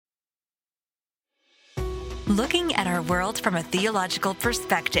Looking at our world from a theological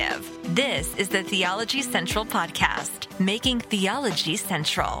perspective. This is the Theology Central Podcast, making theology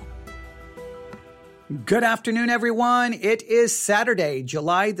central. Good afternoon, everyone. It is Saturday,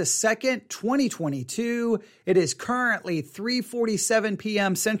 July the 2nd, 2022. It is currently 3:47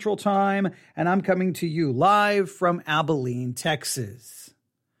 p.m. Central Time, and I'm coming to you live from Abilene, Texas.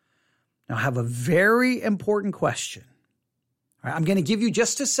 Now, I have a very important question. All right, I'm going to give you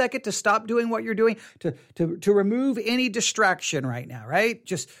just a second to stop doing what you're doing, to remove any distraction right now, right?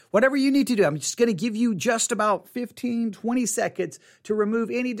 Just whatever you need to do. I'm just going to give you just about 15, 20 seconds to remove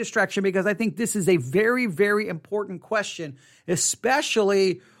any distraction because I think this is a very, very important question,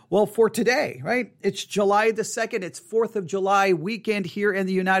 especially, well, for today, right? It's July the 2nd. It's 4th of July weekend here in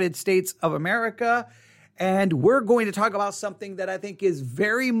the United States of America. And we're going to talk about something that I think is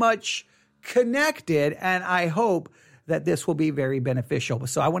very much connected, and I hope that this will be very beneficial.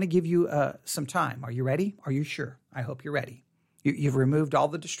 So I want to give you some time. Are you ready? Are you sure? I hope you're ready. You've removed all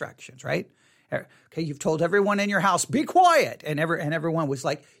the distractions, right? Okay, you've told everyone in your house, be quiet. And everyone was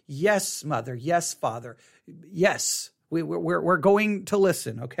like, yes, mother. Yes, father. Yes, we're going to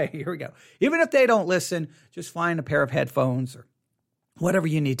listen. Okay, here we go. Even if they don't listen, just find a pair of headphones or whatever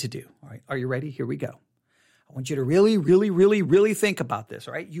you need to do. All right, are you ready? Here we go. I want you to really, really, really, really think about this,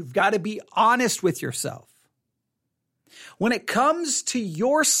 all right? You've got to be honest with yourself. When it comes to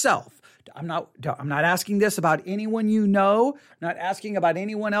yourself, I'm not asking this about anyone you know, not asking about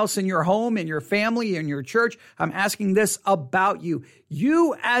anyone else in your home, in your family, in your church. I'm asking this about you.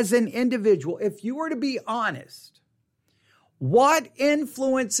 You as an individual, if you were to be honest, what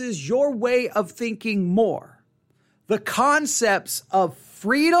influences your way of thinking more? The concepts of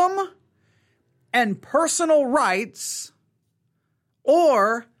freedom and personal rights,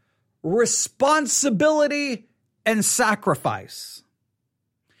 or responsibility and sacrifice?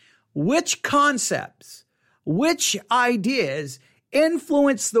 Which concepts, which ideas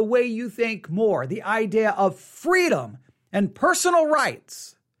influence the way you think more? The idea of freedom and personal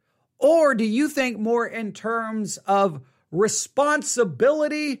rights? Or do you think more in terms of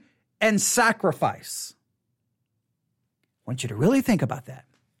responsibility and sacrifice? I want you to really think about that.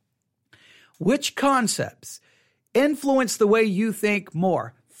 Which concepts influence the way you think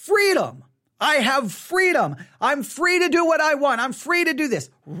more? Freedom. I have freedom. I'm free to do what I want. I'm free to do this.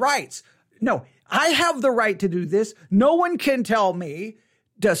 Rights. No, I have the right to do this. No one can tell me.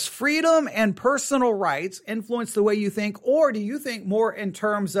 Does freedom and personal rights influence the way you think? Or do you think more in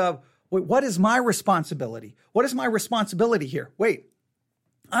terms of, wait, what is my responsibility? What is my responsibility here? Wait,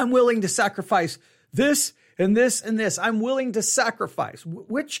 I'm willing to sacrifice this and this and this. I'm willing to sacrifice.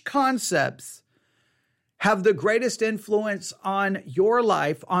 Which concepts have the greatest influence on your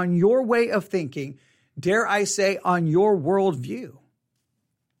life, on your way of thinking, dare I say, on your worldview?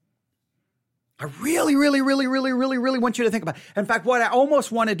 I really, really, really, really, really, really want you to think about it. In fact, what I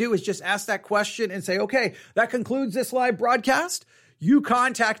almost want to do is just ask that question and say, okay, that concludes this live broadcast. You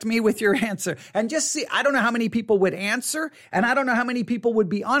contact me with your answer and just see. I don't know how many people would answer, and I don't know how many people would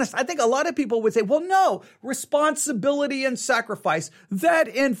be honest. I think a lot of people would say, well, no, responsibility and sacrifice, that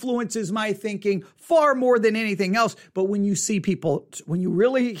influences my thinking far more than anything else. But when you see people, when you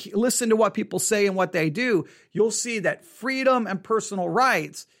really listen to what people say and what they do, you'll see that freedom and personal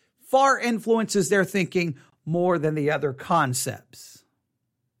rights far influences their thinking more than the other concepts.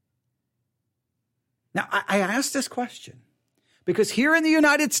 Now, I asked this question because here in the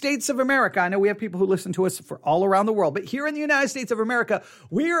United States of America, I know we have people who listen to us for all around the world, but here in the United States of America,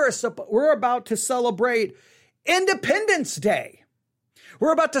 we're about to celebrate Independence Day.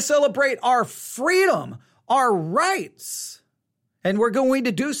 We're about to celebrate our freedom, our rights, and we're going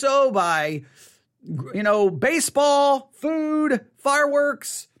to do so by, baseball, food,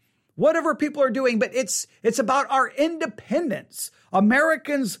 fireworks, whatever people are doing, but it's about our independence.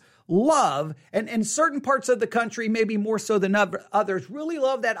 Americans love, and in certain parts of the country, maybe more so than others, really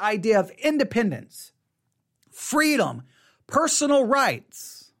love that idea of independence, freedom, personal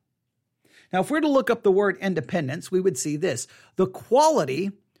rights. Now, if we were to look up the word independence, we would see this: the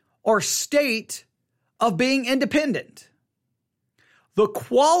quality or state of being independent. The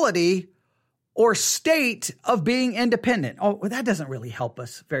quality or state of being independent. Oh, well, that doesn't really help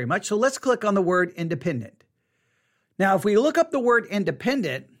us very much. So let's click on the word independent. Now, if we look up the word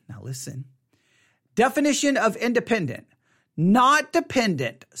independent, now listen, definition of independent: not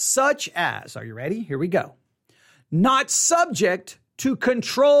dependent, such as, are you ready? Here we go. Not subject to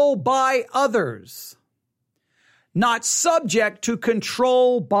control by others. Not subject to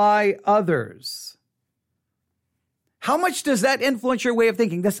control by others. How much does that influence your way of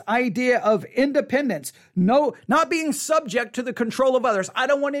thinking? This idea of independence, no, not being subject to the control of others. I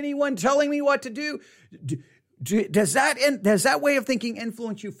don't want anyone telling me what to do. Does that way of thinking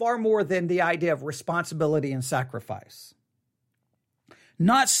influence you far more than the idea of responsibility and sacrifice?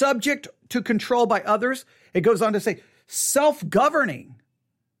 Not subject to control by others. It goes on to say self-governing.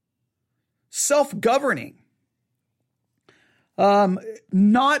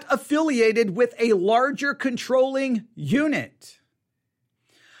 Not affiliated with a larger controlling unit.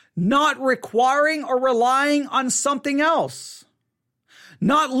 Not requiring or relying on something else.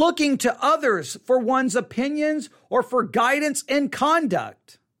 Not looking to others for one's opinions or for guidance in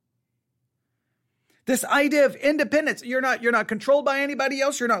conduct. This idea of independence, you're not controlled by anybody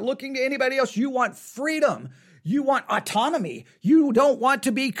else. You're not looking to anybody else. You want freedom. You want autonomy. You don't want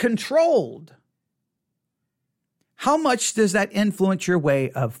to be controlled. How much does that influence your way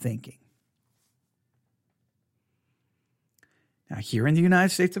of thinking? Now, here in the United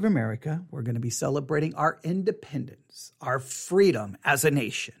States of America, we're going to be celebrating our independence, our freedom as a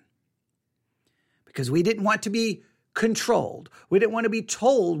nation. Because we didn't want to be controlled. We didn't want to be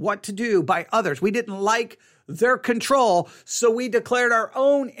told what to do by others. We didn't like their control, so we declared our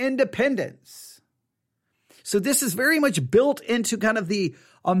own independence. So this is very much built into kind of the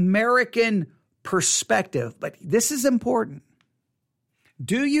American perspective, but this is important.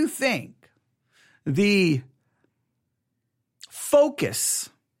 Do you think the focus,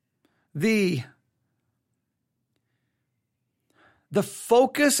 the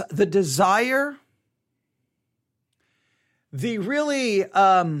desire, the really,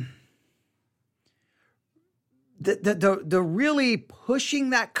 the really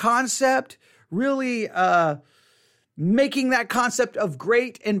pushing that concept, really making that concept of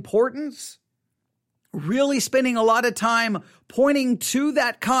great importance, really spending a lot of time pointing to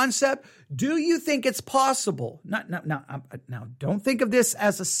that concept? Do you think it's possible? Now, don't think of this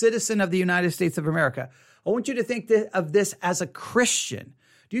as a citizen of the United States of America. I want you to think of this as a Christian.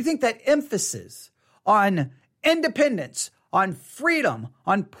 Do you think that emphasis on independence, on freedom,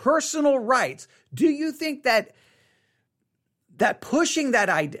 on personal rights, do you think that pushing that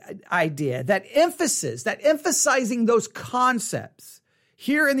idea, that emphasis, that emphasizing those concepts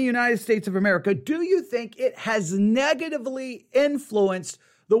here in the United States of America, do you think it has negatively influenced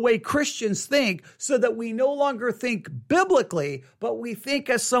the way Christians think, so that we no longer think biblically, but we think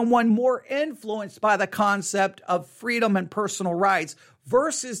as someone more influenced by the concept of freedom and personal rights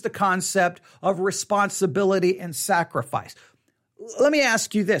versus the concept of responsibility and sacrifice? Let me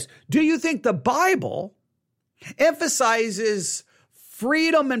ask you this. Do you think the Bible emphasizes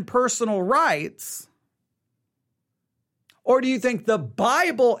freedom and personal rights, or do you think the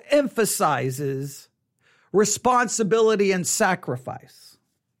Bible emphasizes responsibility and sacrifice?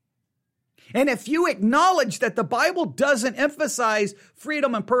 And if you acknowledge that the Bible doesn't emphasize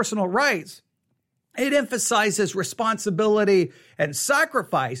freedom and personal rights, it emphasizes responsibility and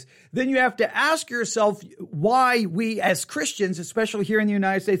sacrifice, then you have to ask yourself why we as Christians, especially here in the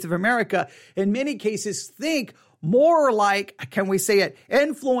United States of America, in many cases think more like, can we say it,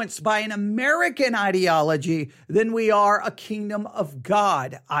 influenced by an American ideology than we are a kingdom of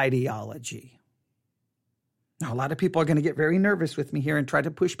God ideology. Now, a lot of people are going to get very nervous with me here and try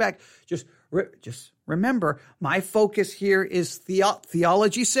to push back. Just remember, my focus here is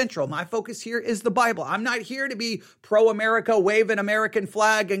theology central. My focus here is the Bible. I'm not here to be pro-America, wave an American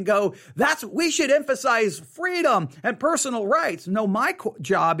flag and go, we should emphasize freedom and personal rights. No, my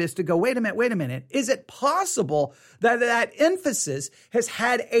job is to go, wait a minute. Is it possible that emphasis has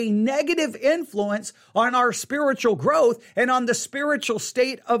had a negative influence on our spiritual growth and on the spiritual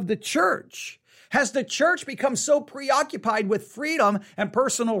state of the church? Has the church become so preoccupied with freedom and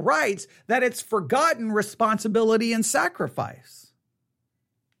personal rights that it's forgotten responsibility and sacrifice?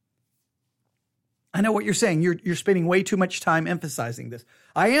 I know what you're saying. You're spending way too much time emphasizing this.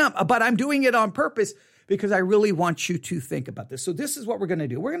 I am, but I'm doing it on purpose because I really want you to think about this. So this is what we're going to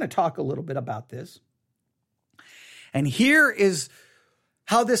do. We're going to talk a little bit about this. And here is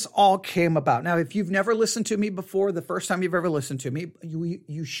how this all came about. Now, if you've never listened to me before, the first time you've ever listened to me,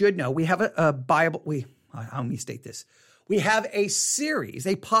 you should know we have a Bible. Let me state this. We have a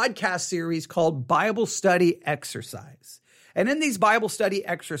podcast series called Bible Study Exercise. And in these Bible study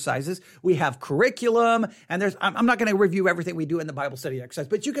exercises, we have curriculum, and I'm not going to review everything we do in the Bible study exercise,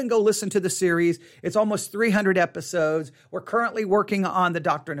 but you can go listen to the series. It's almost 300 episodes. We're currently working on the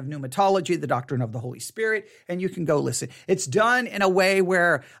doctrine of pneumatology, the doctrine of the Holy Spirit, and you can go listen. It's done in a way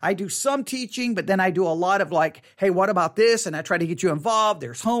where I do some teaching, but then I do a lot of like, hey, what about this? And I try to get you involved.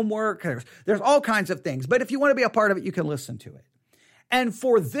 There's homework. There's all kinds of things. But if you want to be a part of it, you can listen to it. And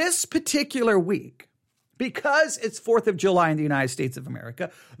for this particular week, because it's 4th of July in the United States of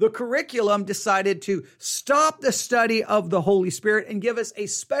America, the curriculum decided to stop the study of the Holy Spirit and give us a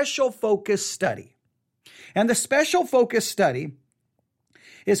special focus study. And the special focus study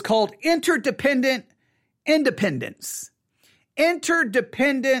is called Interdependent Independence.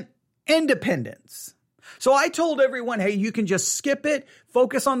 Interdependent Independence. So I told everyone, hey, you can just skip it,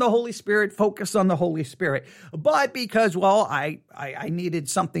 focus on the Holy Spirit, focus on the Holy Spirit. But because, well, I needed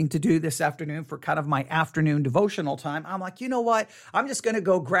something to do this afternoon for kind of my afternoon devotional time, I'm like, you know what? I'm just going to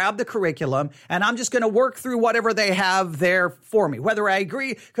go grab the curriculum and I'm just going to work through whatever they have there for me, whether I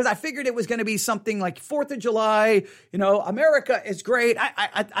agree, because I figured it was going to be something like 4th of July, America is great.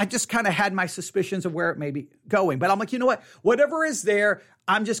 I just kind of had my suspicions of where it may be going. But I'm like, you know what? Whatever is there,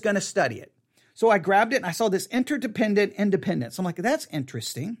 I'm just going to study it. So I grabbed it and I saw this interdependent independence. I'm like, that's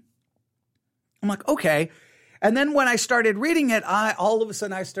interesting. I'm like, okay. And then when I started reading it, all of a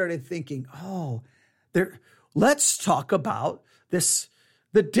sudden I started thinking, let's talk about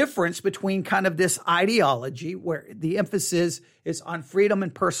the difference between kind of this ideology where the emphasis is on freedom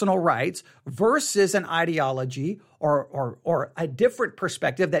and personal rights versus an ideology or a different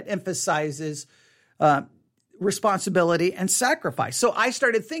perspective that emphasizes responsibility and sacrifice. So I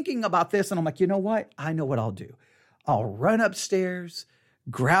started thinking about this and I'm like, you know what? I know what I'll do. I'll run upstairs,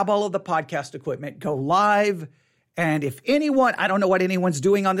 grab all of the podcast equipment, go live. And if anyone, I don't know what anyone's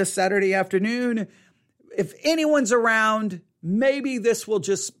doing on this Saturday afternoon. If anyone's around, maybe this will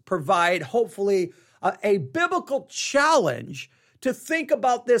just provide, hopefully, a biblical challenge to think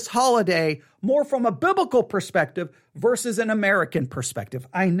about this holiday more from a biblical perspective versus an American perspective.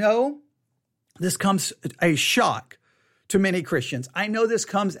 I know this comes a shock to many Christians. I know this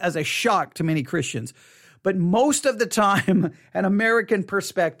comes as a shock to many Christians, but most of the time, an American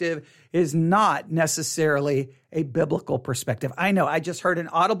perspective is not necessarily a biblical perspective. I know, I just heard an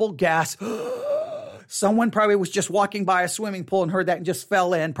audible gasp. Someone probably was just walking by a swimming pool and heard that and just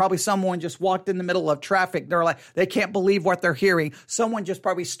fell in. Probably someone just walked in the middle of traffic. They're like, they can't believe what they're hearing. Someone just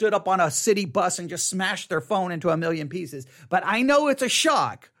probably stood up on a city bus and just smashed their phone into a million pieces. But I know it's a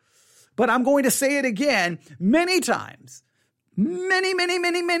shock. But I'm going to say it again many times,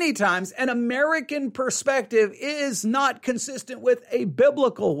 many times. An American perspective is not consistent with a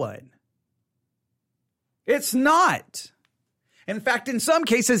biblical one. It's not. In fact, in some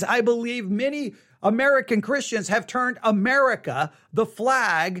cases, I believe many American Christians have turned America, the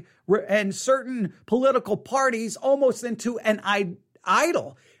flag, and certain political parties almost into an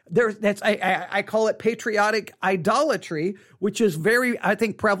idol. I call it patriotic idolatry, which is very, I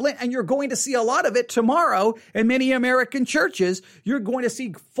think, prevalent. And you're going to see a lot of it tomorrow in many American churches. You're going to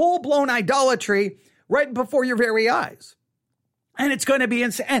see full-blown idolatry right before your very eyes. And it's going to be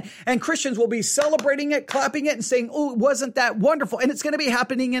insane. And Christians will be celebrating it, clapping it, and saying, oh, wasn't that wonderful? And it's going to be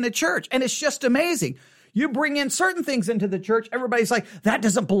happening in a church. And it's just amazing. You bring in certain things into the church. Everybody's like, that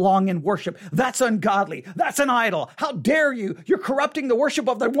doesn't belong in worship. That's ungodly. That's an idol. How dare you? You're corrupting the worship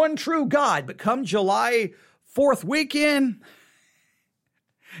of the one true God. But come July 4th weekend,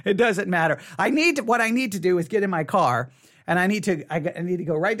 it doesn't matter. What I need to do is get in my car and I need to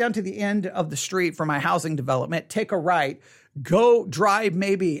go right down to the end of the street for my housing development, take a right, go drive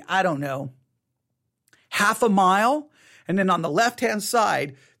maybe, I don't know, half a mile. And then on the left-hand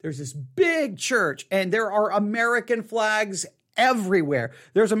side, there's this big church and there are American flags everywhere.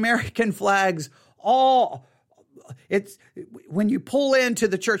 There's American flags when you pull into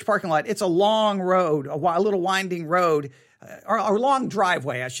the church parking lot, it's a long road, a little winding road, or a long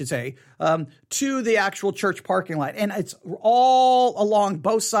driveway, I should say, to the actual church parking lot. And it's all along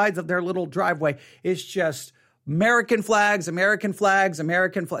both sides of their little driveway. It's just American flags, American flags,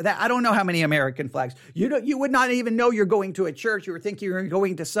 American flags. I don't know how many American flags. You would not even know you're going to a church. You would think you're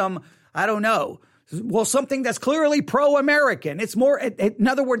going to some, I don't know, well, something that's clearly pro-American. It's more, in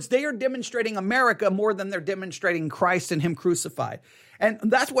other words, they are demonstrating America more than they're demonstrating Christ and Him crucified. And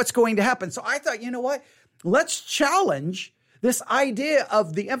that's what's going to happen. So I thought, you know what? Let's challenge this idea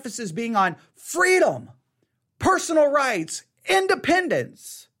of the emphasis being on freedom, personal rights,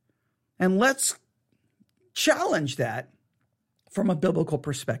 independence. And let's challenge that from a biblical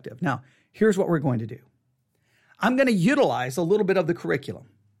perspective. Now, here's what we're going to do. I'm going to utilize a little bit of the curriculum.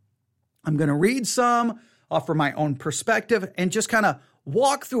 I'm going to read some, offer my own perspective, and just kind of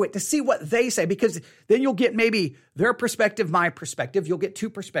walk through it to see what they say, because then you'll get maybe their perspective, my perspective. You'll get two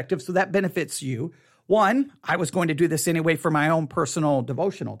perspectives, so that benefits you. One, I was going to do this anyway for my own personal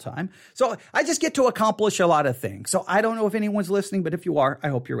devotional time. So I just get to accomplish a lot of things. So I don't know if anyone's listening, but if you are, I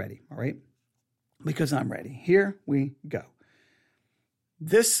hope you're ready. All right? Because I'm ready. Here we go.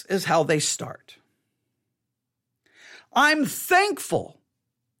 This is how they start. I'm thankful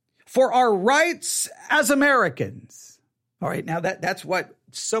for our rights as Americans. All right, now that's what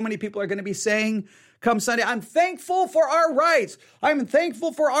so many people are going to be saying come Sunday. I'm thankful for our rights. I'm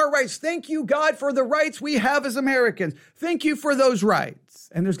thankful for our rights. Thank you, God, for the rights we have as Americans. Thank you for those rights.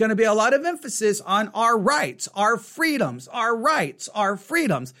 And there's going to be a lot of emphasis on our rights, our freedoms, our rights, our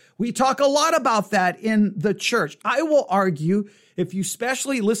freedoms. We talk a lot about that in the church. I will argue, if you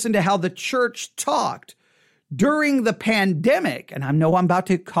especially listen to how the church talked during the pandemic, and I know I'm about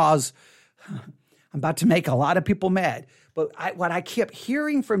to make a lot of people mad, but what I kept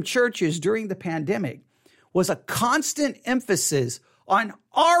hearing from churches during the pandemic was a constant emphasis on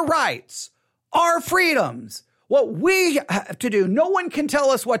our rights, our freedoms, what we have to do. No one can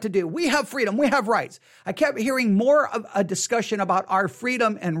tell us what to do. We have freedom. We have rights. I kept hearing more of a discussion about our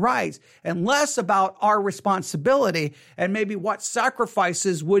freedom and rights and less about our responsibility and maybe what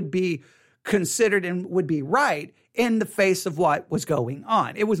sacrifices would be considered and would be right in the face of what was going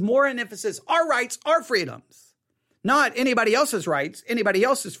on. It was more an emphasis, our rights, our freedoms, not anybody else's rights, anybody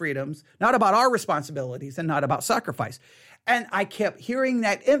else's freedoms, not about our responsibilities and not about sacrifice. And I kept hearing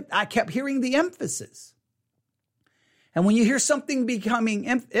that. I kept hearing the emphasis. And when you hear something becoming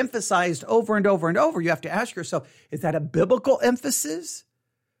emphasized over and over and over, you have to ask yourself, is that a biblical emphasis?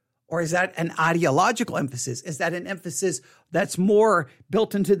 Or is that an ideological emphasis? Is that an emphasis that's more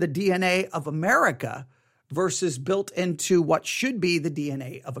built into the DNA of America versus built into what should be the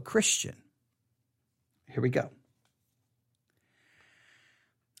DNA of a Christian? Here we go.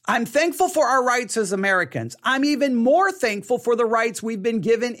 I'm thankful for our rights as Americans. I'm even more thankful for the rights we've been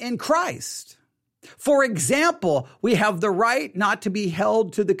given in Christ. For example, we have the right not to be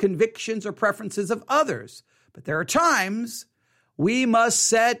held to the convictions or preferences of others. But there are times we must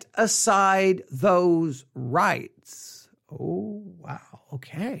set aside those rights. Oh, wow.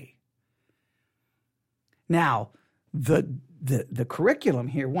 Okay. Now, the curriculum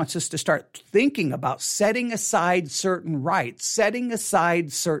here wants us to start thinking about setting aside certain rights, setting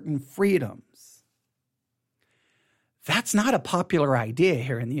aside certain freedoms. That's not a popular idea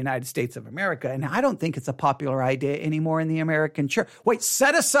here in the United States of America, and I don't think it's a popular idea anymore in the American church. Wait,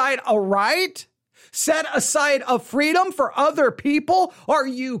 set aside a right? Set aside a freedom for other people? Are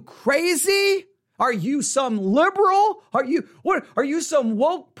you crazy? Are you some liberal? Are you some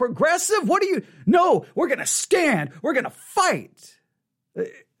woke progressive? No, we're going to stand. We're going to fight.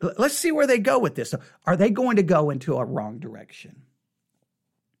 Let's see where they go with this. Are they going to go into a wrong direction?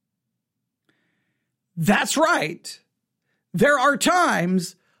 That's right. There are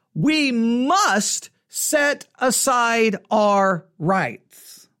times we must set aside our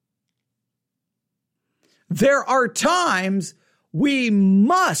rights. There are times we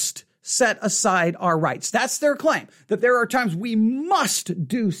must set aside our rights. That's their claim, that there are times we must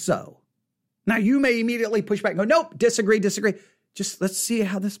do so. Now, you may immediately push back and go, nope, disagree. Just let's see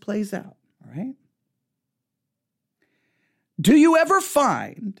how this plays out, all right? Do you ever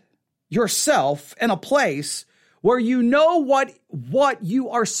find yourself in a place where you know what you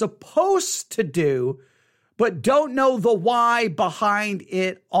are supposed to do, but don't know the why behind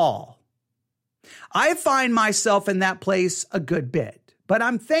it all? I find myself in that place a good bit, but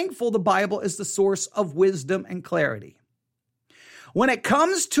I'm thankful the Bible is the source of wisdom and clarity. When it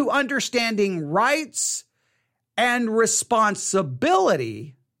comes to understanding rights and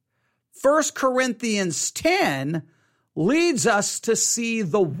responsibility, 1 Corinthians 10 leads us to see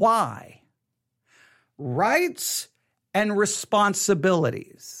the why. Rights and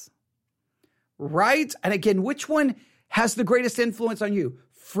responsibilities. Rights, and again, which one has the greatest influence on you?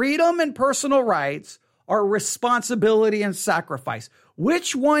 Freedom and personal rights, or responsibility and sacrifice?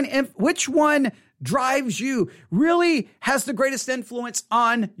 Which one drives you, really has the greatest influence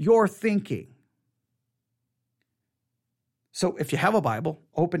on your thinking? So if you have a Bible,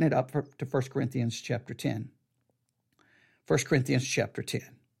 open it up to 1 Corinthians chapter 10. 1 Corinthians chapter 10.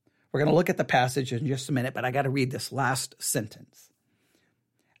 We're going to look at the passage in just a minute, but I got to read this last sentence.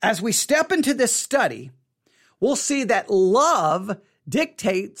 As we step into this study, we'll see that love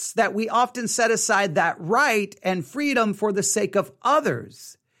dictates that we often set aside that right and freedom for the sake of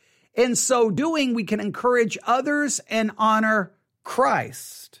others. In so doing, we can encourage others and honor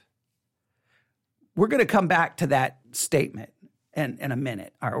Christ. We're going to come back to that statement in a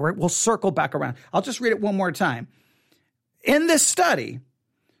minute. All right, we'll circle back around. I'll just read it one more time. In this study,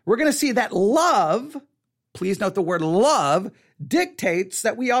 we're going to see that love, please note the word love, dictates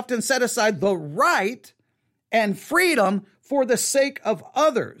that we often set aside the right and freedom for the sake of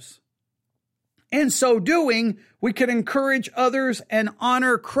others. In so doing, we can encourage others and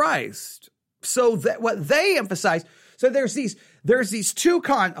honor Christ. So that what they emphasize, so there's these two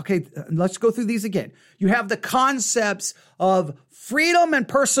okay, let's go through these again. You have the concepts of freedom and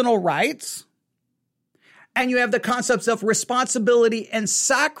personal rights, and you have the concepts of responsibility and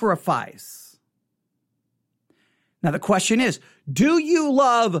sacrifice. Now, the question is, do you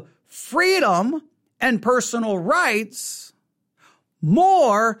love freedom and personal rights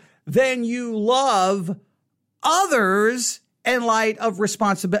more than you love others in light of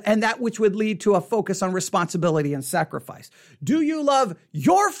responsibility, and that which would lead to a focus on responsibility and sacrifice? Do you love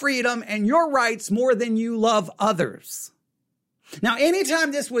your freedom and your rights more than you love others? Now,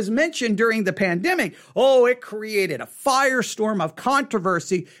 anytime this was mentioned during the pandemic, it created a firestorm of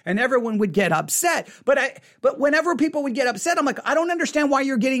controversy and everyone would get upset. But whenever people would get upset, I'm like, I don't understand why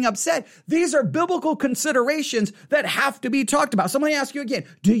you're getting upset. These are biblical considerations that have to be talked about. So let me ask you again,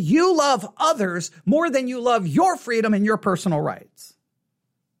 do you love others more than you love your freedom and your personal rights?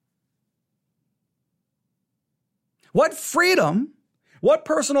 What freedom, what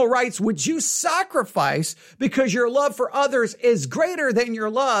personal rights would you sacrifice because your love for others is greater than your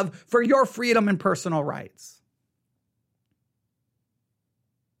love for your freedom and personal rights?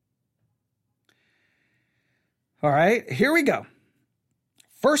 All right, here we go.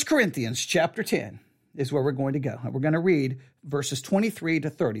 1 Corinthians chapter 10 is where we're going to go. We're going to read verses 23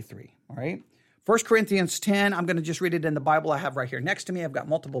 to 33, all right? 1 Corinthians 10, I'm going to just read it in the Bible I have right here next to me. I've got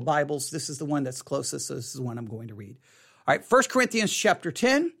multiple Bibles. This is the one that's closest, so this is the one I'm going to read. All right, 1 Corinthians chapter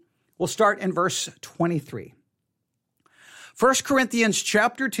 10, we'll start in verse 23. 1 Corinthians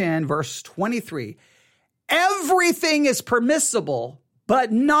chapter 10, verse 23. Everything is permissible,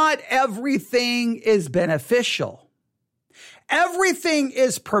 but not everything is beneficial. Everything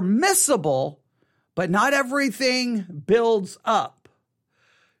is permissible, but not everything builds up.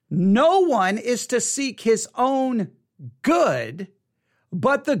 No one is to seek his own good,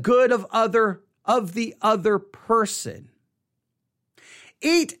 but the good of the other person.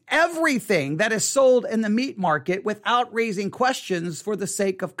 Eat everything that is sold in the meat market without raising questions for the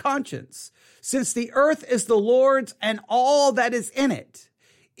sake of conscience, since the earth is the Lord's and all that is in it.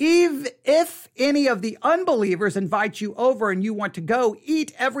 If any of the unbelievers invite you over and you want to go,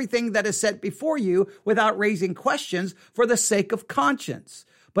 eat everything that is set before you without raising questions for the sake of conscience.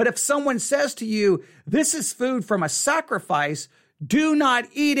 But if someone says to you, this is food from a sacrifice, do not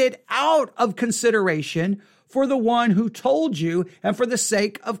eat it out of consideration for the one who told you and for the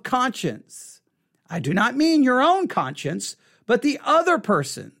sake of conscience. I do not mean your own conscience, but the other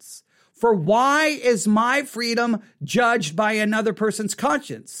person's. For why is my freedom judged by another person's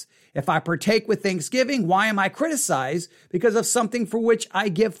conscience? If I partake with thanksgiving, why am I criticized? Because of something for which I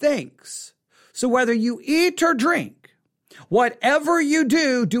give thanks. So whether you eat or drink, whatever you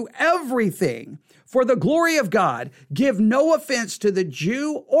do, do everything for the glory of God. Give no offense to the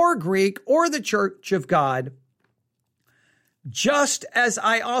Jew or Greek or the church of God, just as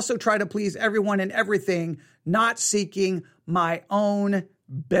I also try to please everyone in everything, not seeking my own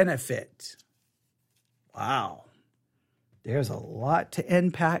benefit. Wow. There's a lot to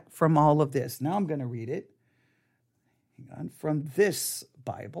unpack from all of this. Now I'm going to read it. Hang on, from this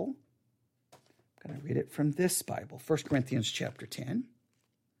Bible. I'm going to read it from this Bible, 1 Corinthians chapter 10.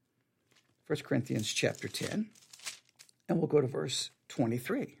 1 Corinthians chapter 10, and we'll go to verse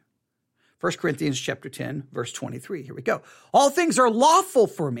 23. 1 Corinthians chapter 10, verse 23. Here we go. All things are lawful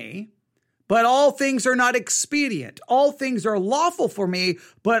for me, but all things are not expedient. All things are lawful for me,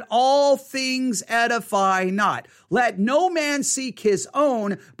 but all things edify not. Let no man seek his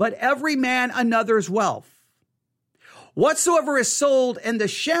own, but every man another's wealth. Whatsoever is sold in the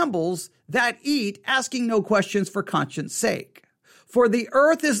shambles, that eat, asking no questions for conscience sake. For the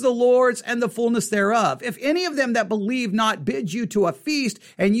earth is the Lord's and the fullness thereof. If any of them that believe not bid you to a feast,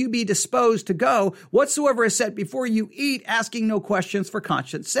 and you be disposed to go, whatsoever is set before you, eat, asking no questions for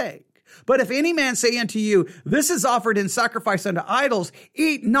conscience sake. But if any man say unto you, this is offered in sacrifice unto idols,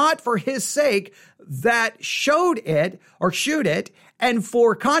 eat not for his sake that shewed it, and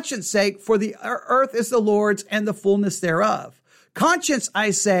for conscience sake, for the earth is the Lord's and the fullness thereof. Conscience,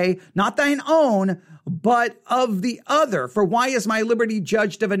 I say, not thine own, but of the other. For why is my liberty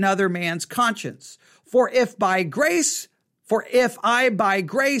judged of another man's conscience? For if I by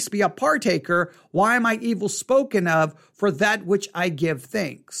grace be a partaker, why am I evil spoken of for that which I give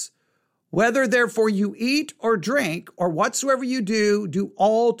thanks? Whether therefore you eat or drink or whatsoever you do, do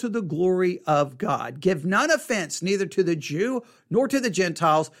all to the glory of God. Give none offense, neither to the Jew, nor to the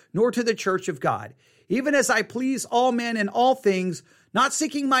Gentiles, nor to the church of God. Even as I please all men in all things, not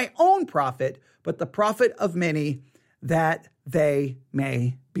seeking my own profit, but the profit of many, that they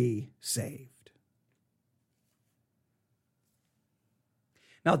may be saved.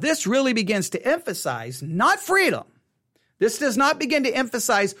 Now, this really begins to emphasize not freedom. This does not begin to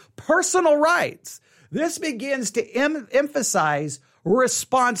emphasize personal rights. This begins to emphasize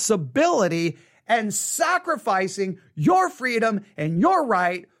responsibility and sacrificing your freedom and your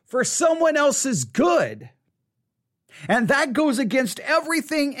right for someone else's good. And that goes against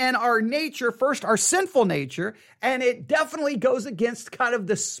everything in our nature, first our sinful nature, and it definitely goes against kind of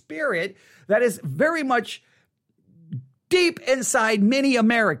the spirit that is very much deep inside many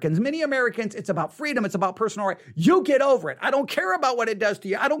Americans. Many Americans, it's about freedom. It's about personal right. You get over it. I don't care about what it does to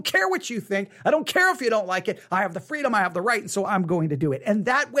you. I don't care what you think. I don't care if you don't like it. I have the freedom. I have the right. And so I'm going to do it. And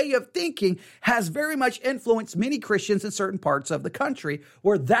that way of thinking has very much influenced many Christians in certain parts of the country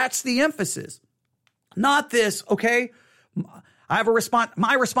where that's the emphasis. Not this, okay? I have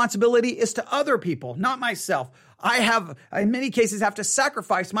my responsibility is to other people, not myself. I have, in many cases, have to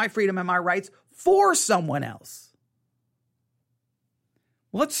sacrifice my freedom and my rights for someone else.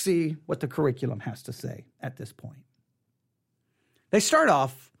 Let's see what the curriculum has to say at this point. They start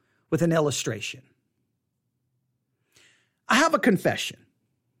off with an illustration. I have a confession.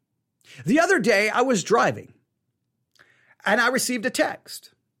 The other day I was driving and I received a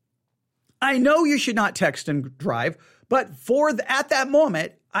text. I know you should not text and drive, but at that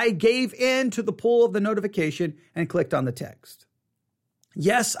moment, I gave in to the pull of the notification and clicked on the text.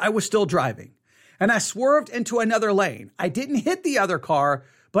 Yes, I was still driving. And I swerved into another lane. I didn't hit the other car,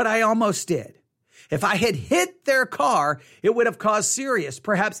 but I almost did. If I had hit their car, it would have caused serious,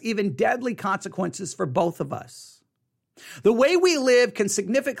 perhaps even deadly consequences for both of us. The way we live can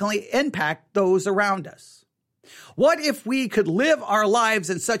significantly impact those around us. What if we could live our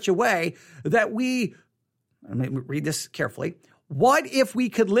lives in such a way that let me read this carefully. What if we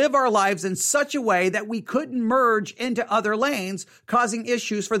could live our lives in such a way that we couldn't merge into other lanes, causing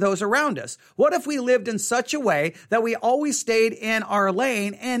issues for those around us? What if we lived in such a way that we always stayed in our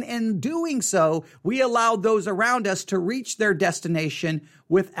lane, and in doing so, we allowed those around us to reach their destination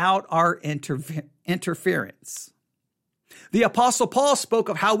without our interference? The Apostle Paul spoke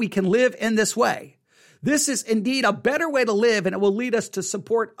of how we can live in this way. This is indeed a better way to live, and it will lead us to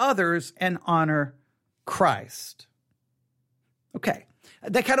support others and honor Christ. Okay,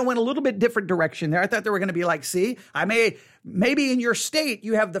 that kind of went a little bit different direction there. I thought they were going to be like, see, maybe in your state,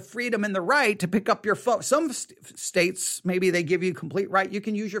 you have the freedom and the right to pick up your phone. Some states, maybe they give you complete right. You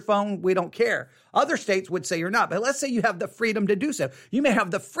can use your phone. We don't care. Other states would say you're not. But let's say you have the freedom to do so. You may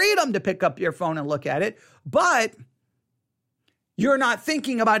have the freedom to pick up your phone and look at it, but you're not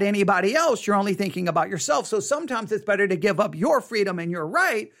thinking about anybody else. You're only thinking about yourself. So sometimes it's better to give up your freedom and your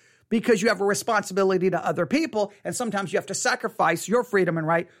right because you have a responsibility to other people, and sometimes you have to sacrifice your freedom and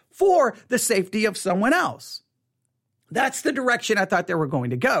right for the safety of someone else. That's the direction I thought they were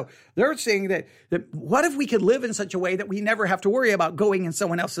going to go. They're saying that what if we could live in such a way that we never have to worry about going in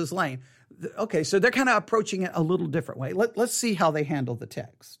someone else's lane? Okay, so they're kind of approaching it a little different way. Let's see how they handle the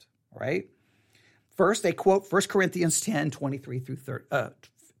text, right? First, they quote 1 Corinthians 10, 23 through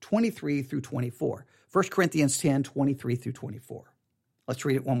 24. 1 Corinthians 10, 23 through 24. Let's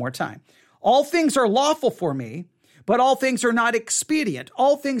read it one more time. All things are lawful for me, but all things are not expedient.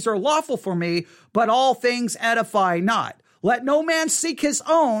 All things are lawful for me, but all things edify not. Let no man seek his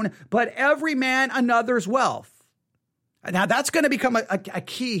own, but every man another's wealth. Now that's going to become a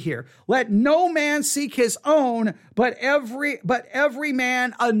key here. Let no man seek his own, but every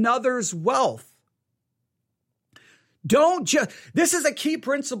man another's wealth. This is a key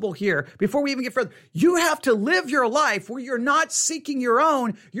principle here. Before we even get further, you have to live your life where you're not seeking your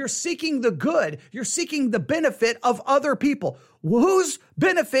own, you're seeking the good, you're seeking the benefit of other people. Whose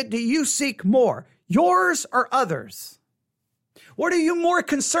benefit do you seek more, yours or others? What are you more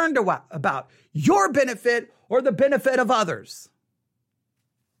concerned about, your benefit or the benefit of others?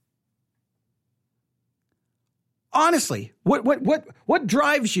 Honestly, what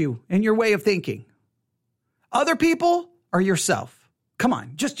drives you in your way of thinking? Other people or yourself? Come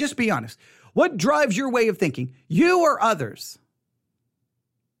on, just be honest. What drives your way of thinking? You or others?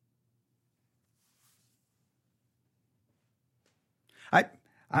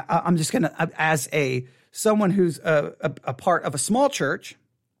 I'm just going to, as someone who's a part of a small church,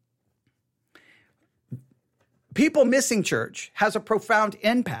 people missing church has a profound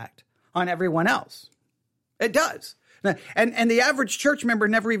impact on everyone else. It does. And the average church member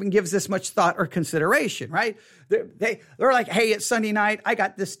never even gives this much thought or consideration, right? They're like, hey, it's Sunday night. I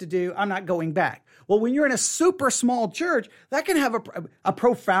got this to do. I'm not going back. Well, when you're in a super small church, that can have a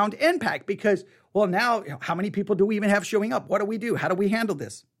profound impact because, well, now how many people do we even have showing up? What do we do? How do we handle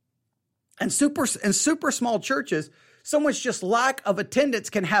this? And super small churches, someone's just lack of attendance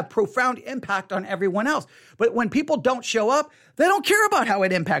can have profound impact on everyone else. But when people don't show up, they don't care about how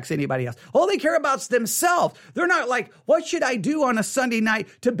it impacts anybody else. All they care about is themselves. They're not like, what should I do on a Sunday night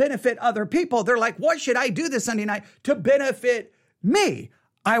to benefit other people? They're like, what should I do this Sunday night to benefit me?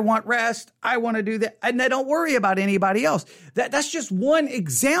 I want rest. I want to do that. And they don't worry about anybody else. That's just one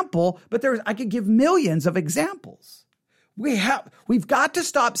example, but I could give millions of examples. We've got to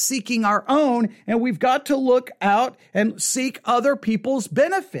stop seeking our own, and we've got to look out and seek other people's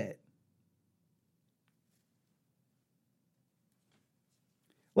benefit.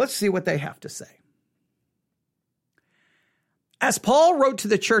 Let's see what they have to say. As Paul wrote to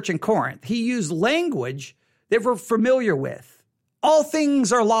the church in Corinth, he used language they were familiar with. All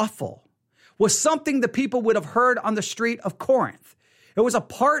things are lawful was something the people would have heard on the street of Corinth. It was a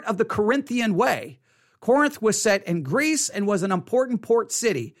part of the Corinthian way. Corinth was set in Greece and was an important port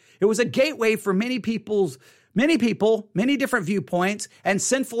city. It was a gateway for many people, many different viewpoints and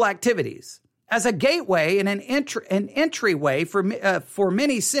sinful activities. As a gateway and an entryway for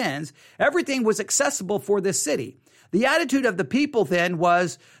many sins, everything was accessible for this city. The attitude of the people then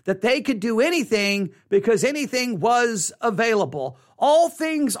was that they could do anything because anything was available. All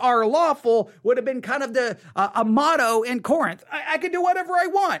things are lawful would have been kind of a motto in Corinth. I can do whatever I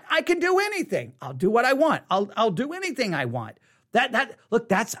want. I can do anything. I'll do what I want. I'll do anything I want.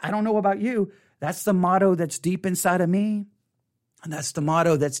 That's, I don't know about you. That's the motto that's deep inside of me. And that's the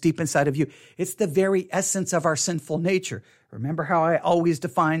motto that's deep inside of you. It's the very essence of our sinful nature. Remember how I always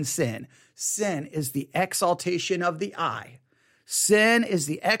define sin. Sin is the exaltation of the I. Sin is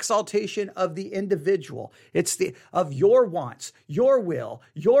the exaltation of the individual. It's of your wants, your will,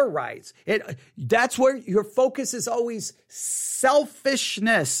 your rights. That's where your focus is always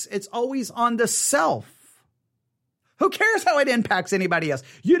selfishness. It's always on the self. Who cares how it impacts anybody else?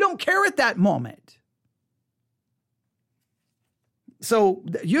 You don't care at that moment. So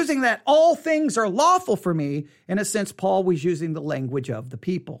using that, all things are lawful for me, in a sense, Paul was using the language of the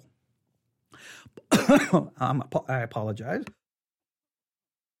people. I apologize.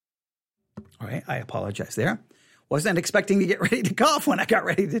 All right, I apologize there. Wasn't expecting to get ready to cough when I got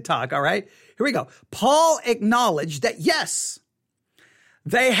ready to talk, all right? Here we go. Paul acknowledged that, yes,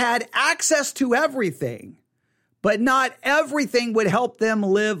 they had access to everything, but not everything would help them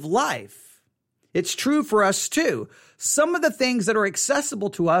live life. It's true for us too. Some of the things that are accessible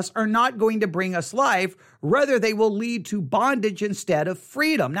to us are not going to bring us life. Rather, they will lead to bondage instead of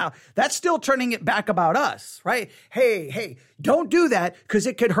freedom. Now, that's still turning it back about us, right? Hey, don't do that because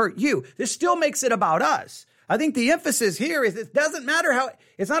it could hurt you. This still makes it about us. I think the emphasis here is it doesn't matter how,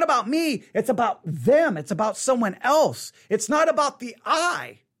 it's not about me. It's about them. It's about someone else. It's not about the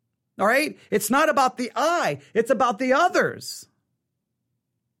I, all right? It's not about the I. It's about the others.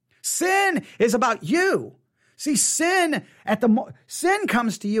 Sin is about you. See, sin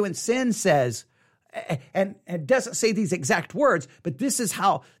comes to you and sin says, and it doesn't say these exact words, but this is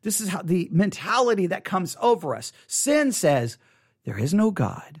how the mentality that comes over us. Sin says, there is no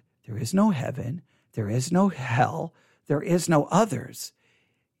God, there is no heaven, there is no hell, there is no others.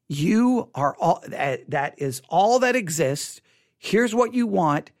 You are all, that is all that exists. Here's what you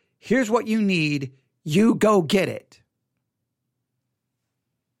want. Here's what you need. You go get it.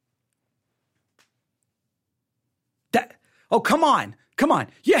 Come on.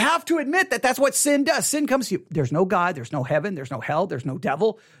 You have to admit that that's what sin does. Sin comes to you. There's no God. There's no heaven. There's no hell. There's no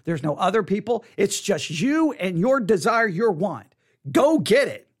devil. There's no other people. It's just you and your desire, your want. Go get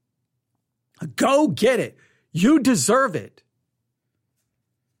it. Go get it. You deserve it.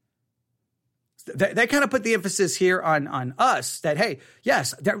 They kind of put the emphasis here on us that, hey,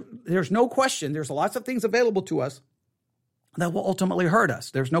 yes, there's no question. There's lots of things available to us that will ultimately hurt us.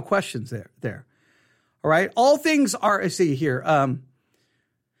 There's no questions there. All right. All things are, see here.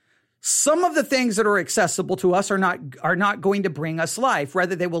 Some of the things that are accessible to us are not going to bring us life.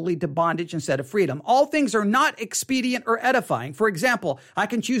 Rather, they will lead to bondage instead of freedom. All things are not expedient or edifying. For example, I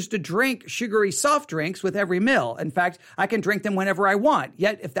can choose to drink sugary soft drinks with every meal. In fact, I can drink them whenever I want.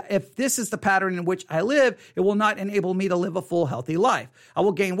 Yet, if this is the pattern in which I live, it will not enable me to live a full, healthy life. I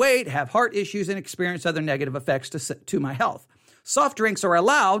will gain weight, have heart issues, and experience other negative effects to my health. Soft drinks are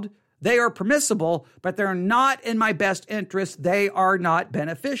allowed. They are permissible, but they're not in my best interest. They are not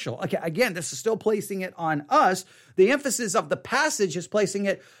beneficial. Okay, again, this is still placing it on us. The emphasis of the passage is placing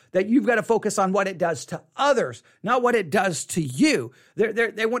it that you've got to focus on what it does to others, not what it does to you.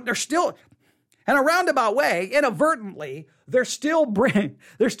 They're still, in a roundabout way, inadvertently, they're still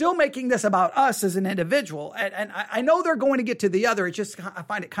making this about us as an individual. And I know they're going to get to the other. It's just, I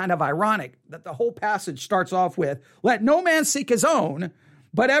find it kind of ironic that the whole passage starts off with, let no man seek his own,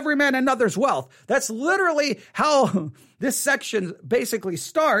 but every man another's wealth. That's literally how this section basically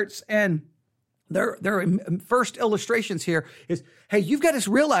starts. And their first illustrations here is, hey, you've got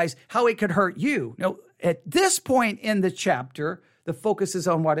to realize how it could hurt you. Now, at this point in the chapter, the focus is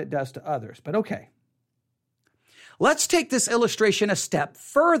on what it does to others. But okay, let's take this illustration a step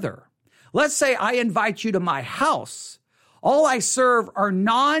further. Let's say I invite you to my house. All I serve are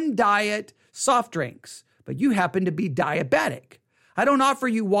non-diet soft drinks. but you happen to be diabetic. I don't offer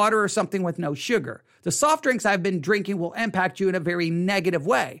you water or something with no sugar. The soft drinks I've been drinking will impact you in a very negative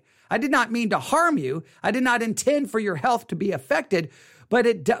way. I did not mean to harm you. I did not intend for your health to be affected, but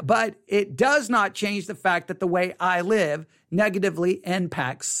it does not change the fact that the way I live negatively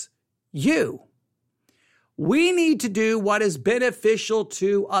impacts you. We need to do what is beneficial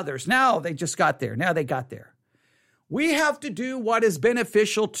to others. Now they just got there. Now they got there. We have to do what is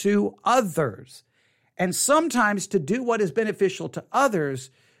beneficial to others. And sometimes to do what is beneficial to others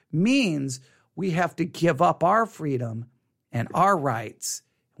means we have to give up our freedom and our rights.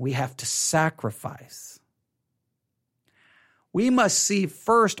 We have to sacrifice. We must see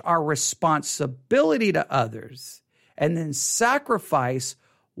first our responsibility to others and then sacrifice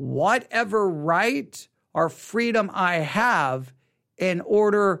whatever right or freedom I have in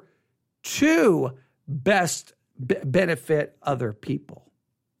order to best benefit other people.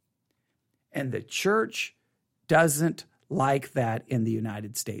 And the church doesn't like that in the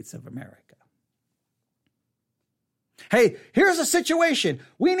United States of America. Hey, here's a situation.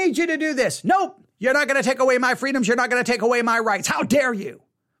 We need you to do this. Nope, you're not going to take away my freedoms. You're not going to take away my rights. How dare you?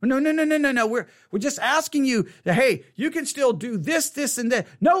 No. We're just asking you that, hey, you can still do this, and that.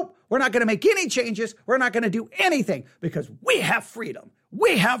 Nope, we're not going to make any changes. We're not going to do anything because we have freedom.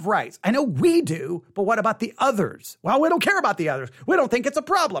 We have rights. I know we do, but what about the others? Well, we don't care about the others. We don't think it's a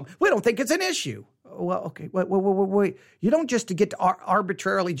problem. We don't think it's an issue. Well, okay, wait. You don't just get to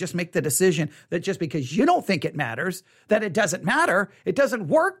arbitrarily just make the decision that just because you don't think it matters, that it doesn't matter. It doesn't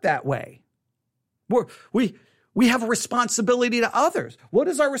work that way. We have a responsibility to others. What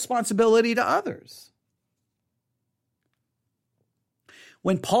is our responsibility to others?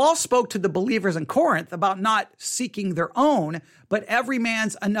 When Paul spoke to the believers in Corinth about not seeking their own, but every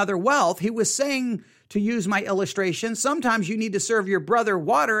man's another wealth, he was saying, to use my illustration, sometimes you need to serve your brother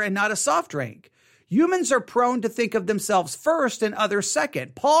water and not a soft drink. Humans are prone to think of themselves first and others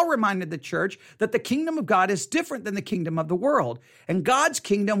second. Paul reminded the church that the kingdom of God is different than the kingdom of the world. In God's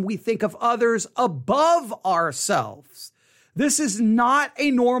kingdom, we think of others above ourselves. This is not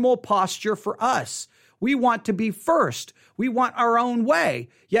a normal posture for us. We want to be first. We want our own way.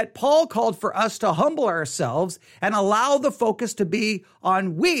 Yet Paul called for us to humble ourselves and allow the focus to be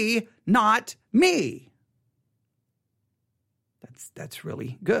on we, not me. That's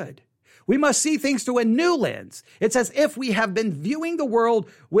really good. We must see things through a new lens. It's as if we have been viewing the world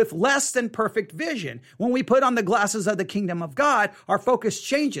with less than perfect vision. When we put on the glasses of the kingdom of God, our focus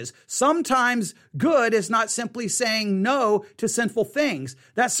changes. Sometimes good is not simply saying no to sinful things.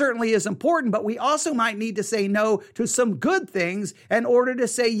 That certainly is important, but we also might need to say no to some good things in order to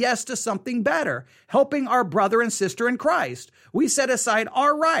say yes to something better, helping our brother and sister in Christ. We set aside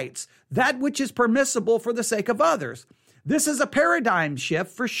our rights, that which is permissible for the sake of others. This is a paradigm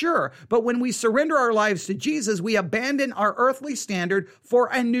shift for sure, but when we surrender our lives to Jesus, we abandon our earthly standard for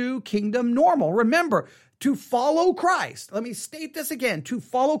a new kingdom normal. Remember, to follow Christ. Let me state this again, to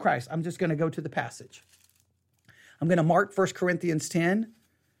follow Christ. I'm just going to go to the passage. I'm going to mark 1 Corinthians 10.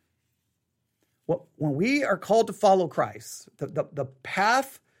 When we are called to follow Christ, the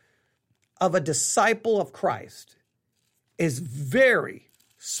path of a disciple of Christ is very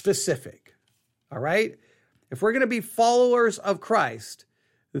specific, all right? If we're going to be followers of Christ,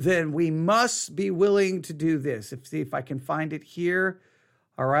 then we must be willing to do this. See if I can find it here.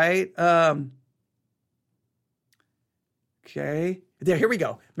 All right. Okay. There, here we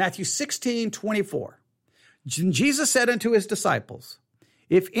go. Matthew 16:24. Jesus said unto his disciples,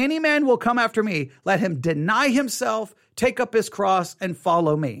 if any man will come after me, let him deny himself, take up his cross, and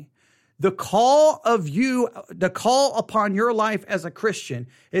follow me. The call upon your life as a Christian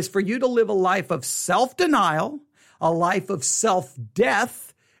is for you to live a life of self-denial, a life of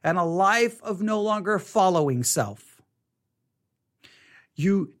self-death, and a life of no longer following self.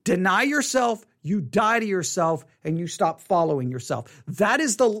 You deny yourself, you die to yourself, and you stop following yourself. That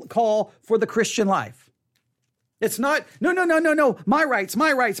is the call for the Christian life. It's not, no, my rights.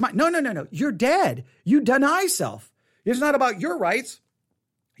 No. You're dead. You deny self. It's not about your rights.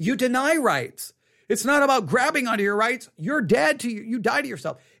 You deny rights. It's not about grabbing onto your rights. You're dead to you die to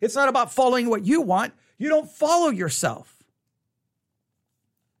yourself. It's not about following what you want. You don't follow yourself.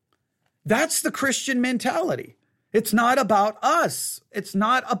 That's the Christian mentality. It's not about us. It's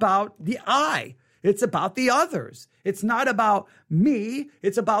not about the I. It's about the others. It's not about me.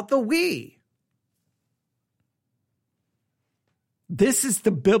 It's about the we. This is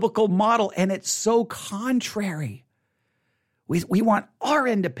the biblical model, and it's so contrary. We want our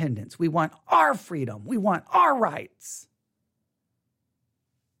independence. We want our freedom. We want our rights.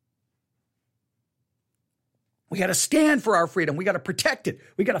 We got to stand for our freedom. We got to protect it.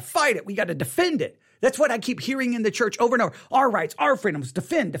 We got to fight it. We got to defend it. That's what I keep hearing in the church over and over. Our rights, our freedoms,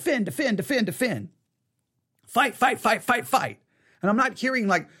 defend. Fight. And I'm not hearing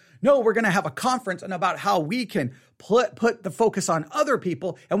like, no, we're going to have a conference and about how we can put the focus on other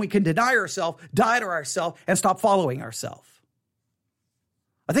people and we can deny ourselves, die to ourselves, and stop following ourselves.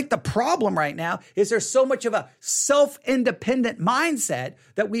 I think the problem right now is there's so much of a self-independent mindset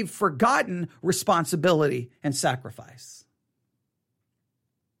that we've forgotten responsibility and sacrifice.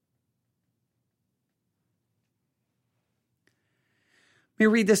 Let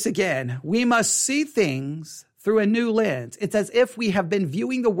me read this again. We must see things through a new lens. It's as if we have been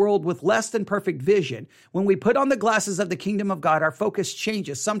viewing the world with less than perfect vision. When we put on the glasses of the kingdom of God, our focus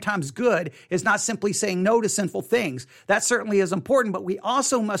changes. Sometimes good is not simply saying no to sinful things. That certainly is important, but we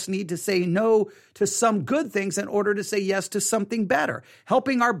also must need to say no to some good things in order to say yes to something better.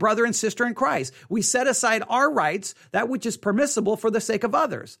 Helping our brother and sister in Christ. We set aside our rights, that which is permissible for the sake of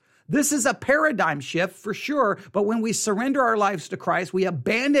others. This is a paradigm shift for sure, but when we surrender our lives to Christ, we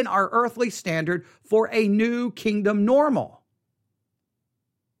abandon our earthly standard for a new kingdom normal.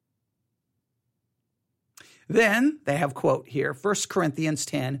 Then they have quote here, 1 Corinthians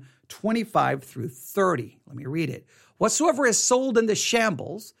 10, 25 through 30. Let me read it. Whatsoever is sold in the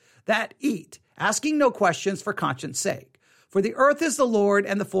shambles, that eat, asking no questions for conscience sake. For the earth is the Lord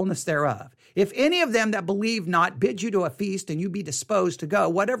and the fullness thereof. If any of them that believe not bid you to a feast and you be disposed to go,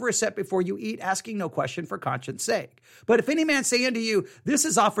 whatever is set before you eat, asking no question for conscience sake. But if any man say unto you, this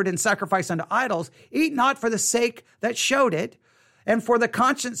is offered in sacrifice unto idols, eat not for the sake that showed it, and for the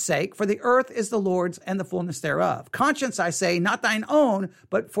conscience sake, for the earth is the Lord's and the fullness thereof. Conscience, I say, not thine own,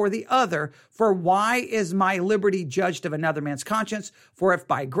 but for the other. For why is my liberty judged of another man's conscience? For if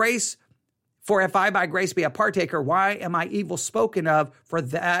I by grace be a partaker, why am I evil spoken of for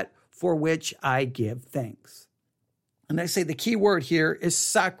that for which I give thanks? And I say the key word here is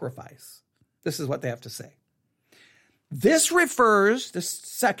sacrifice. This is what they have to say. This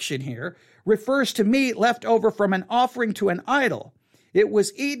section here refers to meat left over from an offering to an idol. It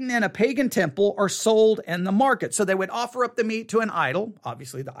was eaten in a pagan temple or sold in the market. So they would offer up the meat to an idol.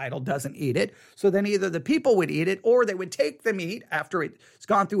 Obviously, the idol doesn't eat it. So then either the people would eat it or they would take the meat after it's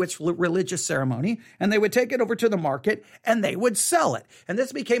gone through its religious ceremony and they would take it over to the market and they would sell it. And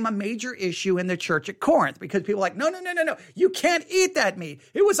this became a major issue in the church at Corinth because people were like, no. You can't eat that meat.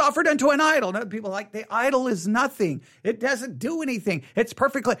 It was offered unto an idol. And people are like, the idol is nothing. It doesn't do anything. It's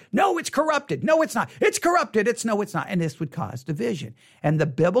perfectly, no, it's corrupted. No, it's not. It's corrupted. It's not. And this would cause division. And the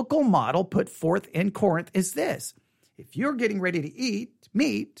biblical model put forth in Corinth is this. If you're getting ready to eat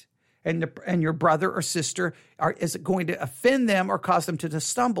meat and your brother or sister is going to offend them or cause them to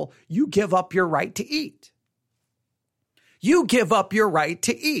stumble, you give up your right to eat. You give up your right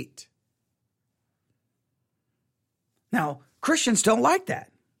to eat. Now, Christians don't like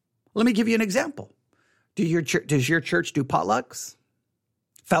that. Let me give you an example. Does your church do potlucks?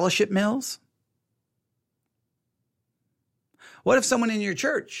 Fellowship meals? What if someone in your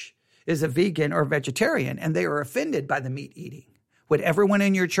church is a vegan or vegetarian and they are offended by the meat eating? Would everyone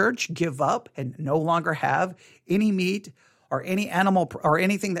in your church give up and no longer have any meat or any animal or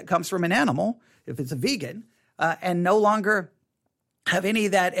anything that comes from an animal, if it's a vegan, and no longer have any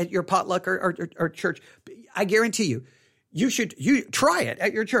of that at your potluck or church? I guarantee you try it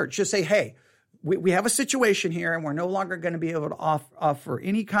at your church. Just say, hey, we have a situation here and we're no longer going to be able to offer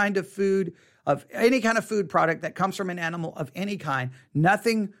any kind of food product that comes from an animal of any kind.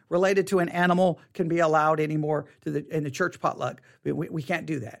 Nothing related to an animal can be allowed anymore in the church potluck. We can't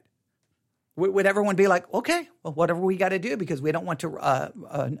do that. Would everyone be like, okay, well, whatever we got to do because we don't want to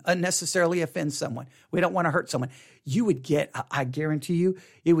unnecessarily offend someone. We don't want to hurt someone. You would get, I guarantee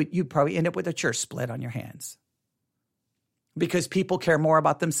you'd probably end up with a church split on your hands. Because people care more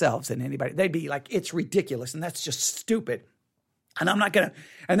about themselves than anybody. They'd be like, it's ridiculous and that's just stupid. And I'm not going to,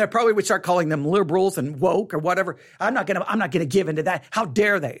 and they probably would start calling them liberals and woke or whatever. I'm not going to give into that. How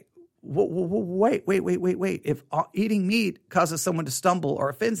dare they? Wait. If eating meat causes someone to stumble or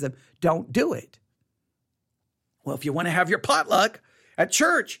offends them, don't do it. Well, if you want to have your potluck at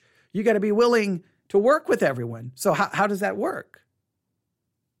church, you got to be willing to work with everyone. So how does that work?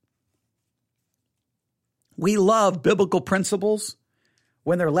 We love biblical principles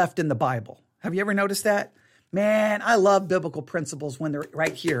when they're left in the Bible. Have you ever noticed that? Man, I love biblical principles when they're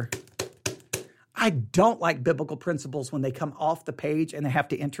right here. I don't like biblical principles when they come off the page and they have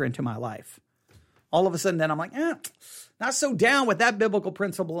to enter into my life. All of a sudden, then I'm like, not so down with that biblical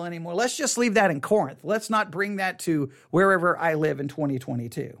principle anymore. Let's just leave that in Corinth. Let's not bring that to wherever I live in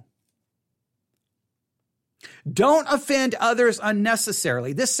 2022. Don't offend others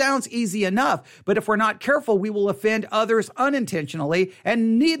unnecessarily. This sounds easy enough, but if we're not careful, we will offend others unintentionally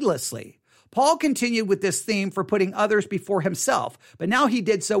and needlessly. Paul continued with this theme for putting others before himself, but now he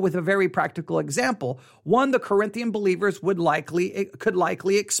did so with a very practical example, one the Corinthian believers could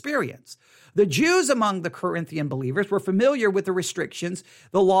likely experience. The Jews among the Corinthian believers were familiar with the restrictions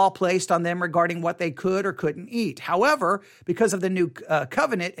the law placed on them regarding what they could or couldn't eat. However, because of the new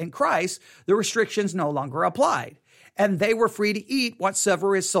covenant in Christ, the restrictions no longer applied, and they were free to eat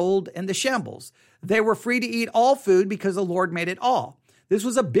whatsoever is sold in the shambles. They were free to eat all food because the Lord made it all. This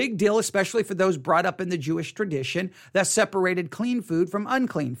was a big deal, especially for those brought up in the Jewish tradition that separated clean food from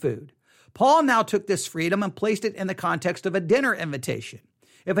unclean food. Paul now took this freedom and placed it in the context of a dinner invitation.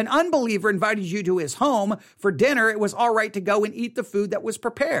 If an unbeliever invited you to his home for dinner, it was all right to go and eat the food that was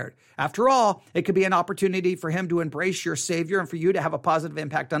prepared. After all, it could be an opportunity for him to embrace your Savior and for you to have a positive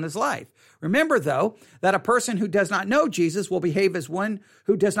impact on his life. Remember, though, that a person who does not know Jesus will behave as one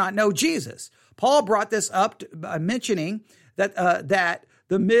who does not know Jesus. Paul brought this up, mentioning that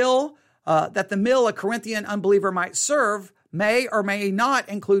the meal a Corinthian unbeliever might serve may or may not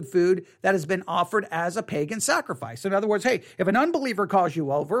include food that has been offered as a pagan sacrifice. In other words, hey, if an unbeliever calls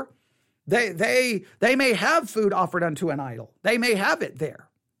you over, they may have food offered unto an idol. They may have it there.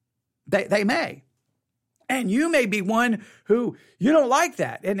 They may. And you may be one who you don't like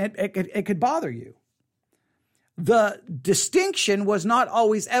that, and it could bother you. The distinction was not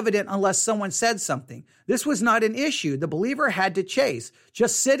always evident unless someone said something. This was not an issue. The believer had to chase.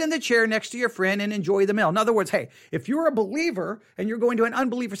 Just sit in the chair next to your friend and enjoy the meal. In other words, hey, if you're a believer and you're going to an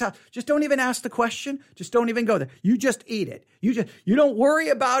unbeliever's house, just don't even ask the question. Just don't even go there. You just eat it. You don't worry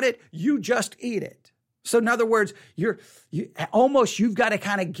about it. You just eat it. So in other words, you've got to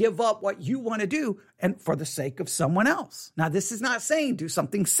kind of give up what you want to do and for the sake of someone else. Now, this is not saying do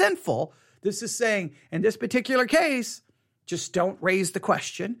something sinful. This is saying, in this particular case, just don't raise the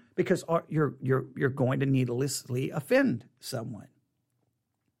question because you're going to needlessly offend someone.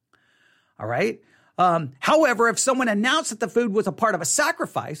 All right? However, if someone announced that the food was a part of a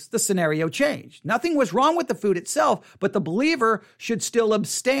sacrifice, the scenario changed. Nothing was wrong with the food itself, but the believer should still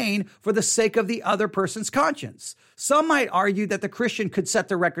abstain for the sake of the other person's conscience. Some might argue that the Christian could set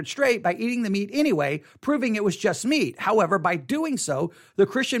the record straight by eating the meat anyway, proving it was just meat. However, by doing so, the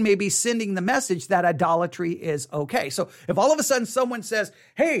Christian may be sending the message that idolatry is okay. So if all of a sudden someone says,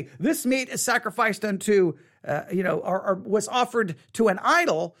 hey, this meat is sacrificed unto or was offered to an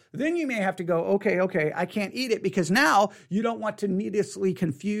idol, then you may have to go, okay, I can't eat it because now you don't want to needlessly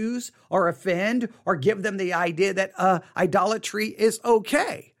confuse or offend or give them the idea that idolatry is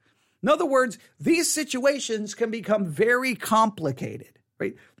okay. In other words, these situations can become very complicated,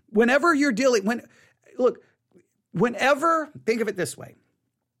 right? Whenever you're think of it this way.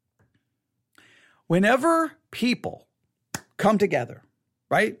 Whenever people come together,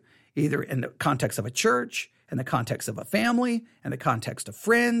 right? Either in the context of a church, in the context of a family, in the context of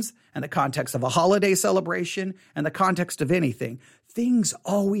friends, in the context of a holiday celebration, in the context of anything, things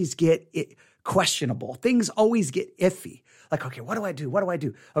always get questionable. Things always get iffy. Like, okay, what do I do? What do I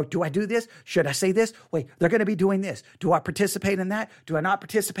do? Oh, do I do this? Should I say this? Wait, they're going to be doing this. Do I participate in that? Do I not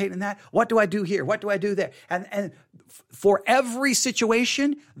participate in that? What do I do here? What do I do there? And for every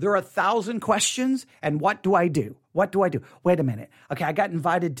situation, there are 1,000 questions. And what do I do? What do I do? Wait a minute. Okay, I got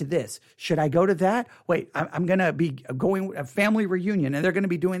invited to this. Should I go to that? Wait, I'm going to be going a family reunion and they're going to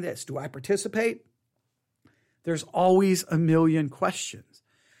be doing this. Do I participate? There's always a million questions.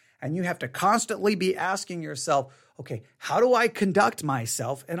 And you have to constantly be asking yourself, okay, how do I conduct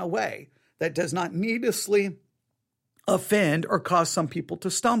myself in a way that does not needlessly offend or cause some people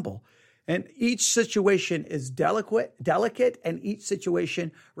to stumble? And each situation is delicate, and each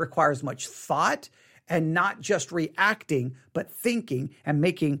situation requires much thought and not just reacting, but thinking and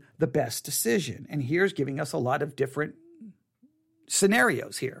making the best decision. And here's giving us a lot of different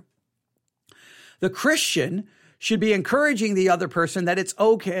scenarios here. The Christian should be encouraging the other person that it's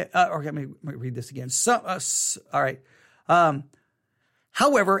okay. Let me read this again. All right.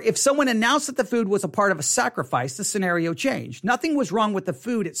 However, if someone announced that the food was a part of a sacrifice, the scenario changed. Nothing was wrong with the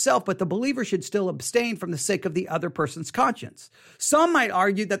food itself, but the believer should still abstain from the sake of the other person's conscience. Some might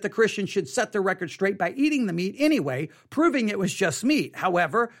argue that the Christian should set the record straight by eating the meat anyway, proving it was just meat.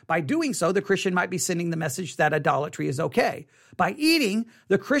 However, by doing so, the Christian might be sending the message that idolatry is okay. By eating,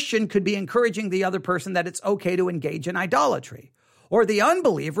 the Christian could be encouraging the other person that it's okay to engage in idolatry. Or the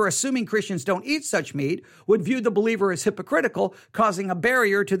unbeliever, assuming Christians don't eat such meat, would view the believer as hypocritical, causing a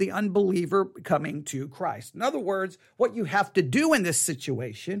barrier to the unbeliever coming to Christ. In other words, what you have to do in this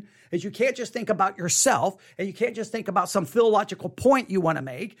situation is you can't just think about yourself, and you can't just think about some theological point you want to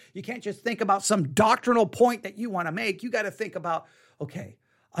make. You can't just think about some doctrinal point that you want to make. You got to think about, okay,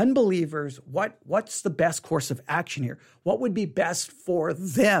 unbelievers, what's the best course of action here? What would be best for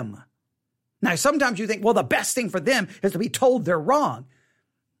them? Now, sometimes you think, well, the best thing for them is to be told they're wrong.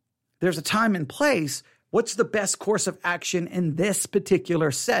 There's a time and place. What's the best course of action in this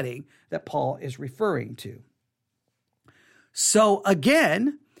particular setting that Paul is referring to? So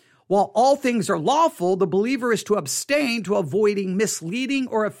again, while all things are lawful, the believer is to abstain to avoiding misleading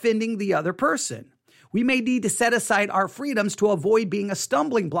or offending the other person. We may need to set aside our freedoms to avoid being a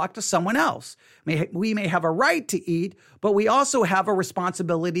stumbling block to someone else. We may have a right to eat, but we also have a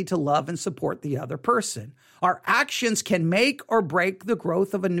responsibility to love and support the other person. Our actions can make or break the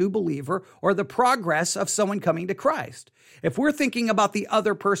growth of a new believer or the progress of someone coming to Christ. If we're thinking about the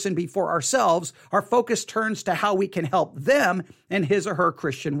other person before ourselves, our focus turns to how we can help them in his or her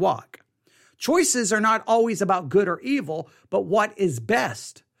Christian walk. Choices are not always about good or evil, but what is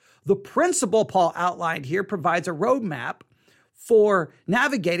best. The principle Paul outlined here provides a roadmap for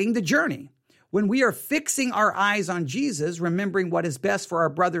navigating the journey. When we are fixing our eyes on Jesus, remembering what is best for our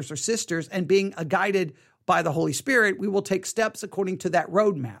brothers or sisters, and being guided by the Holy Spirit, we will take steps according to that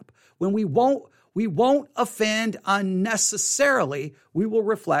roadmap. When we won't offend unnecessarily, we will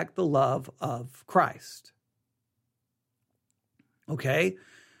reflect the love of Christ. Okay?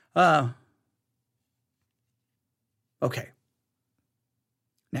 Okay.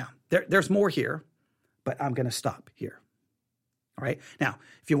 Now, there's more here, but I'm going to stop here. All right. Now,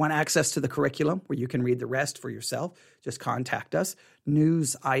 if you want access to the curriculum where you can read the rest for yourself, just contact us,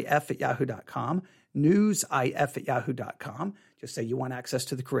 newsif@yahoo.com, newsif@yahoo.com. Just say you want access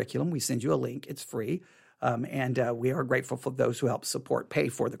to the curriculum. We send you a link. It's free. And we are grateful for those who help pay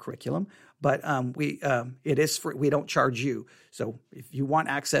for the curriculum. But it is free. We don't charge you. So if you want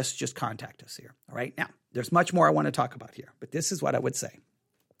access, just contact us here. All right. Now, there's much more I want to talk about here, but this is what I would say.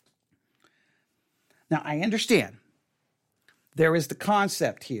 Now, I understand there is the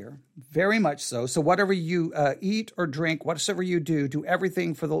concept here, very much so. So whatever you eat or drink, whatever you do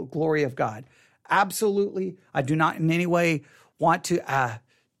everything for the glory of God. Absolutely. I do not in any way want to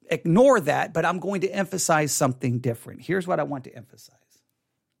ignore that, but I'm going to emphasize something different. Here's what I want to emphasize.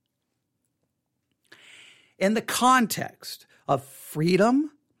 In the context of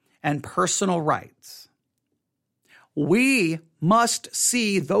freedom and personal rights, we must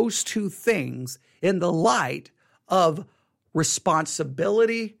see those two things in the light of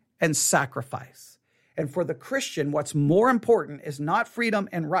responsibility and sacrifice. And for the Christian, what's more important is not freedom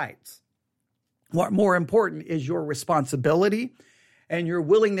and rights. What more important is your responsibility and your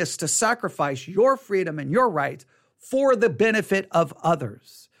willingness to sacrifice your freedom and your rights for the benefit of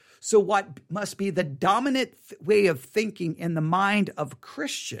others. So what must be the dominant way of thinking in the mind of a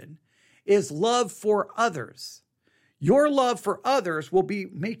Christian is love for others. Your love for others will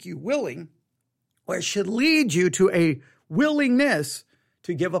make you willing, or it should lead you to a willingness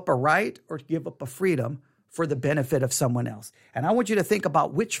to give up a right or to give up a freedom for the benefit of someone else. And I want you to think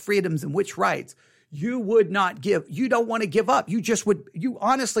about which freedoms and which rights you would not give. You don't want to give up. You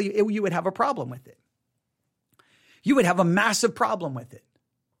would have a problem with it. You would have a massive problem with it.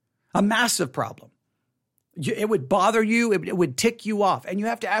 A massive problem. It would bother you. It would tick you off. And you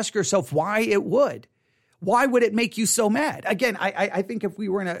have to ask yourself why it would. Why would it make you so mad? Again, I think if we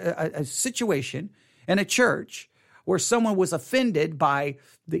were in a situation in a church where someone was offended by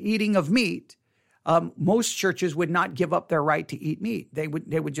the eating of meat, most churches would not give up their right to eat meat. They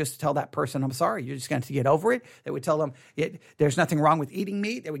would just tell that person, I'm sorry, you're just going to get over it. They would tell them there's nothing wrong with eating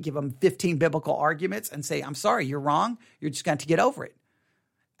meat. They would give them 15 biblical arguments and say, I'm sorry, you're wrong. You're just going to get over it.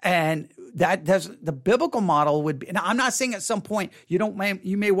 And the biblical model would be, and I'm not saying at some point you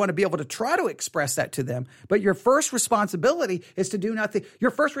may want to be able to try to express that to them, but your first responsibility is to do nothing. Your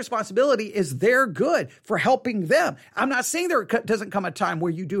first responsibility is their good for helping them. I'm not saying there doesn't come a time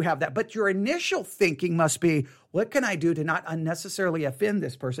where you do have that, but your initial thinking must be, what can I do to not unnecessarily offend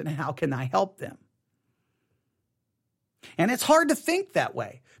this person, and how can I help them? And it's hard to think that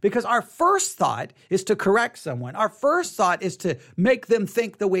way because our first thought is to correct someone. Our first thought is to make them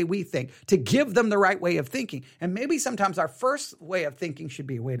think the way we think, to give them the right way of thinking. And maybe sometimes our first way of thinking should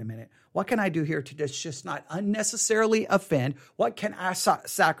be, wait a minute, what can I do here to just not unnecessarily offend? What can I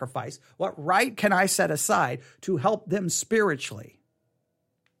sacrifice? What right can I set aside to help them spiritually?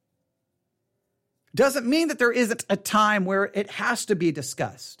 Doesn't mean that there isn't a time where it has to be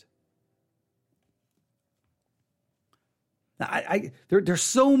discussed. There's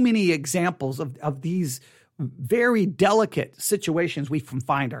so many examples of these very delicate situations we can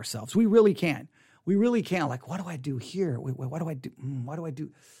find ourselves. We really can. We really can. Like, what do I do here? What do I do? What do I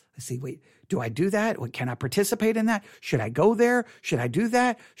do? Let's see. Wait, do I do that? Can I participate in that? Should I go there? Should I do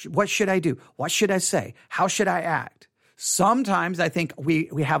that? What should I do? What should I say? How should I act? Sometimes I think we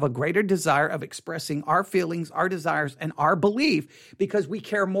have a greater desire of expressing our feelings, our desires, and our belief because we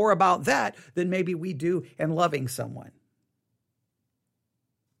care more about that than maybe we do in loving someone.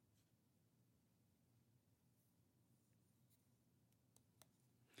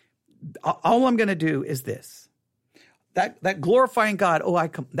 All I'm going to do is this. That glorifying God,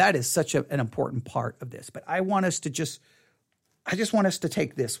 that is such an important part of this. But I just want us to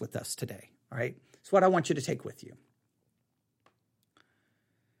take this with us today, all right? It's what I want you to take with you.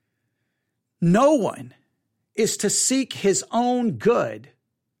 No one is to seek his own good,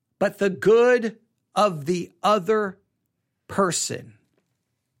 but the good of the other person.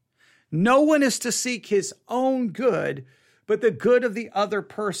 No one is to seek his own good, but the good of the other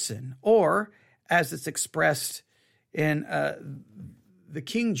person. Or, as it's expressed in the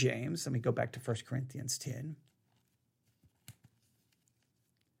King James, let me go back to 1 Corinthians 10.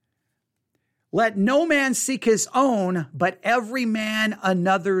 Let no man seek his own, but every man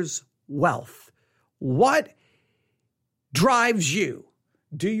another's wealth. What drives you?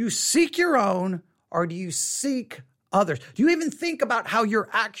 Do you seek your own or do you seek others? Do you even think about how your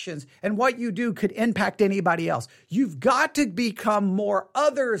actions and what you do could impact anybody else? You've got to become more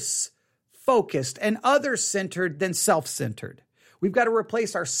others-focused and others-centered than self-centered. We've got to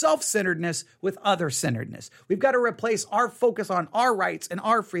replace our self-centeredness with other-centeredness. We've got to replace our focus on our rights and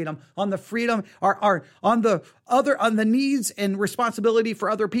our freedom, on the freedom, on the needs and responsibility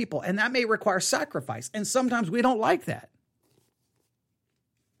for other people. And that may require sacrifice. And sometimes we don't like that.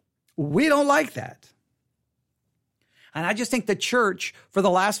 We don't like that. And I just think the church for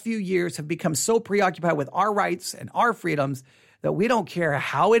the last few years have become so preoccupied with our rights and our freedoms that we don't care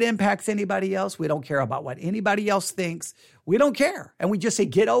how it impacts anybody else. We don't care about what anybody else thinks. We don't care. And we just say,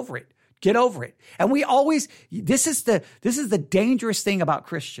 get over it. Get over it. And we always, this is the dangerous thing about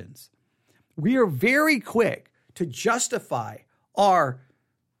Christians. We are very quick to justify our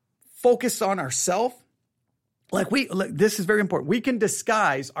focus on ourselves. This is very important. We can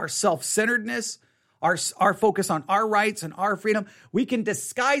disguise our self-centeredness, our focus on our rights and our freedom. We can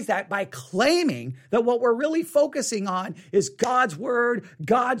disguise that by claiming that what we're really focusing on is God's word,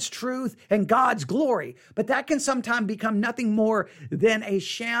 God's truth, and God's glory. But that can sometimes become nothing more than a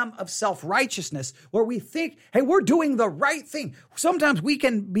sham of self-righteousness where we think, hey, we're doing the right thing. Sometimes we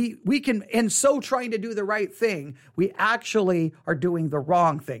can, in so trying to do the right thing, we actually are doing the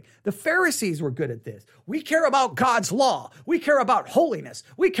wrong thing. The Pharisees were good at this. We care about God's law. We care about holiness.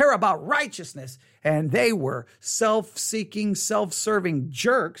 We care about righteousness. And they were self-seeking, self-serving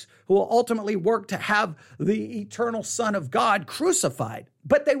jerks who will ultimately work to have the eternal Son of God crucified.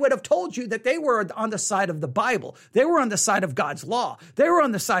 But they would have told you that they were on the side of the Bible. They were on the side of God's law. They were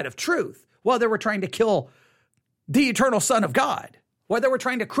on the side of truth while they were trying to kill the eternal Son of God, while they were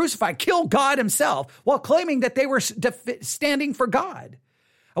trying to kill God himself while claiming that they were standing for God.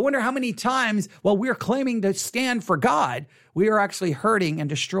 I wonder how many times while we're claiming to stand for God, we are actually hurting and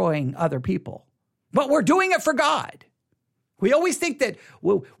destroying other people. But we're doing it for God. We always think that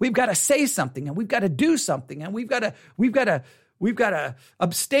we've got to say something and we've got to do something and we've got to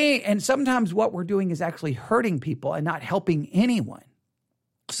abstain. And sometimes what we're doing is actually hurting people and not helping anyone.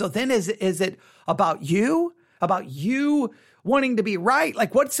 So then is it about you wanting to be right?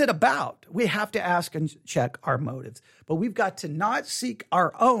 Like, what's it about? We have to ask and check our motives. But we've got to not seek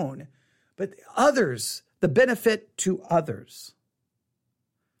our own, but others, the benefit to others.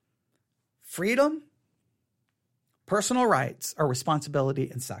 Freedom, personal rights, or responsibility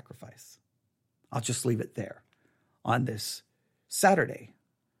and sacrifice. I'll just leave it there on this Saturday,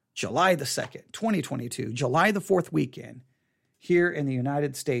 July the 2nd, 2022, July the 4th weekend here in the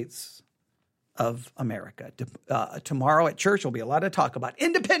United States of America. Tomorrow at church will be a lot of talk about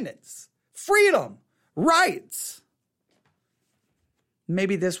independence, freedom, rights.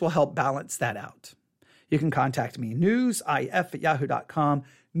 Maybe this will help balance that out. You can contact me, newsif@yahoo.com,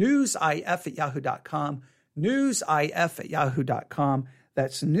 newsif@yahoo.com, newsif@yahoo.com.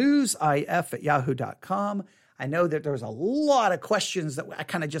 That's newsif@yahoo.com. I know that there's a lot of questions that I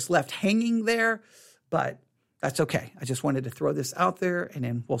kind of just left hanging there, but that's okay. I just wanted to throw this out there, and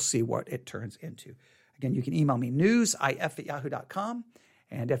then we'll see what it turns into. Again, you can email me, newsif@yahoo.com.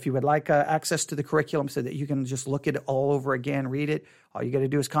 And if you would like access to the curriculum so that you can just look at it all over again, read it, all you got to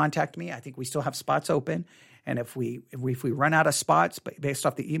do is contact me. I think we still have spots open. And if we run out of spots based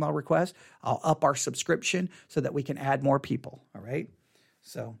off the email request, I'll up our subscription so that we can add more people. All right.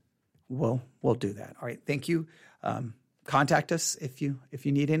 So we'll do that. All right. Thank you. Contact us if you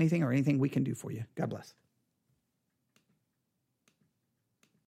need anything or anything we can do for you. God bless.